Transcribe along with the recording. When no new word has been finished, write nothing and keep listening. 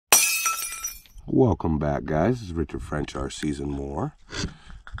Welcome back, guys. This is Richard French, our season more.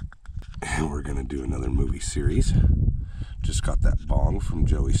 And we're going to do another movie series. Just got that bong from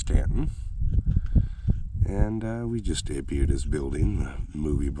Joey Stanton. And we just debuted his building, the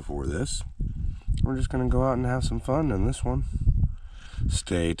movie before this. We're just going to go out and have some fun in this one.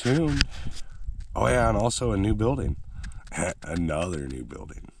 Stay tuned. Oh yeah, and also a new building. Another new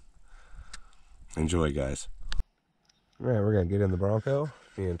building. Enjoy, guys. All right, we're going to get in the Bronco,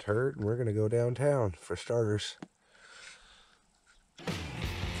 me and Turd, and we're going to go downtown for starters.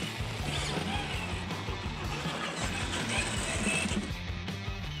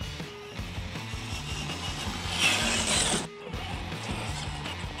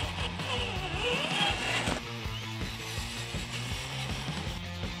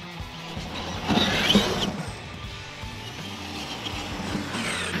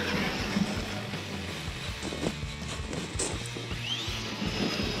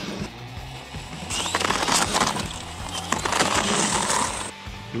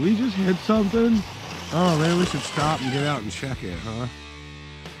 Did we just hit something? Oh, maybe we should stop and get out and check it, huh?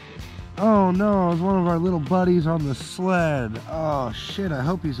 Oh no, it was one of our little buddies on the sled. Oh shit, I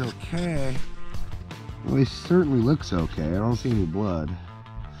hope he's okay. Well, he certainly looks okay. I don't see any blood.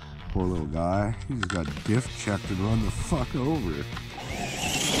 Poor little guy. He just got diff checked and run the fuck over.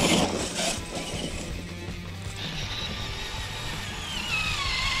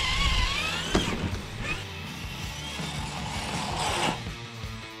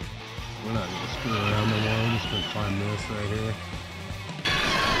 We're not gonna screw around no more. I'm just gonna climb this right here.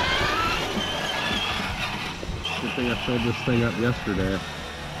 Good thing I filled this thing up yesterday.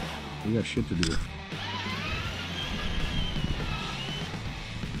 We got shit to do.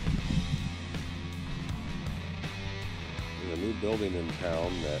 There's a new building in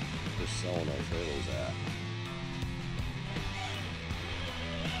town that we're selling our trailers at.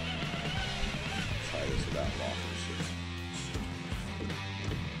 Try this without lockers.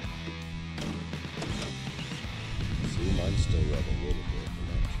 Mine still rub a little bit, but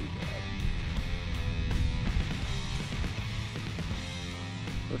not too bad.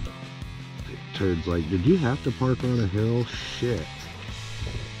 Perfect. Turd's like, did you have to park on a hill? Shit.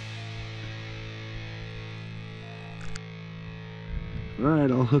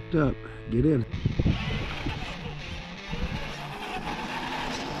 Alright, all hooked up. Get in.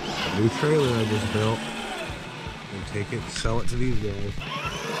 New trailer I just built. And take it and sell it to these guys.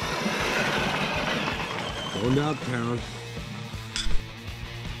 Going downtown.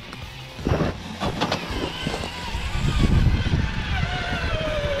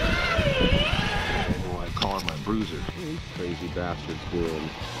 I call it my bruiser. These crazy bastards doing.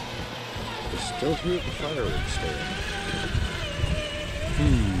 They're still here at the firewood stand.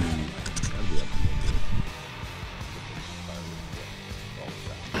 That'd be up to me.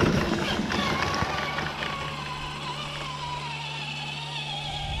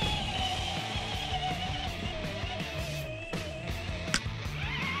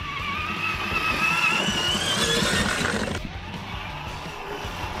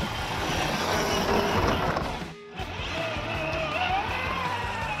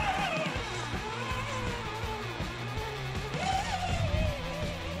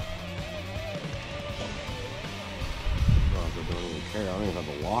 I don't even have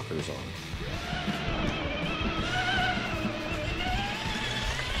the lockers on.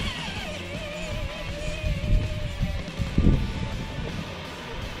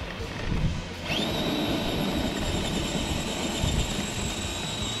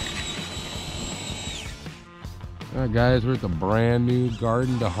 Alright guys, we're at the brand new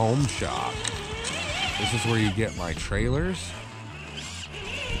Garden to Home shop. This is where you get my trailers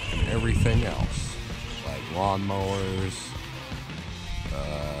and everything else. Like lawnmowers,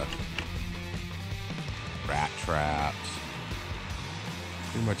 rat traps,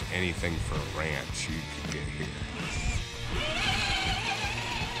 pretty much anything for a ranch you can get here.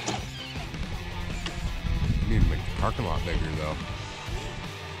 I need to make the parking lot bigger though.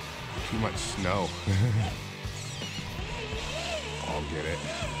 Too much snow. I'll get it.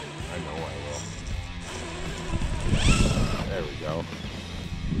 I know I will. There we go.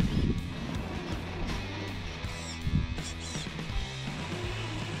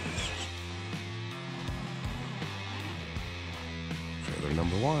 Trailer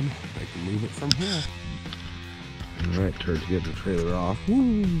number one. I can move it from here. Alright, Turd's getting the trailer off.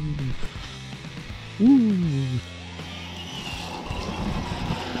 Woo! Woo!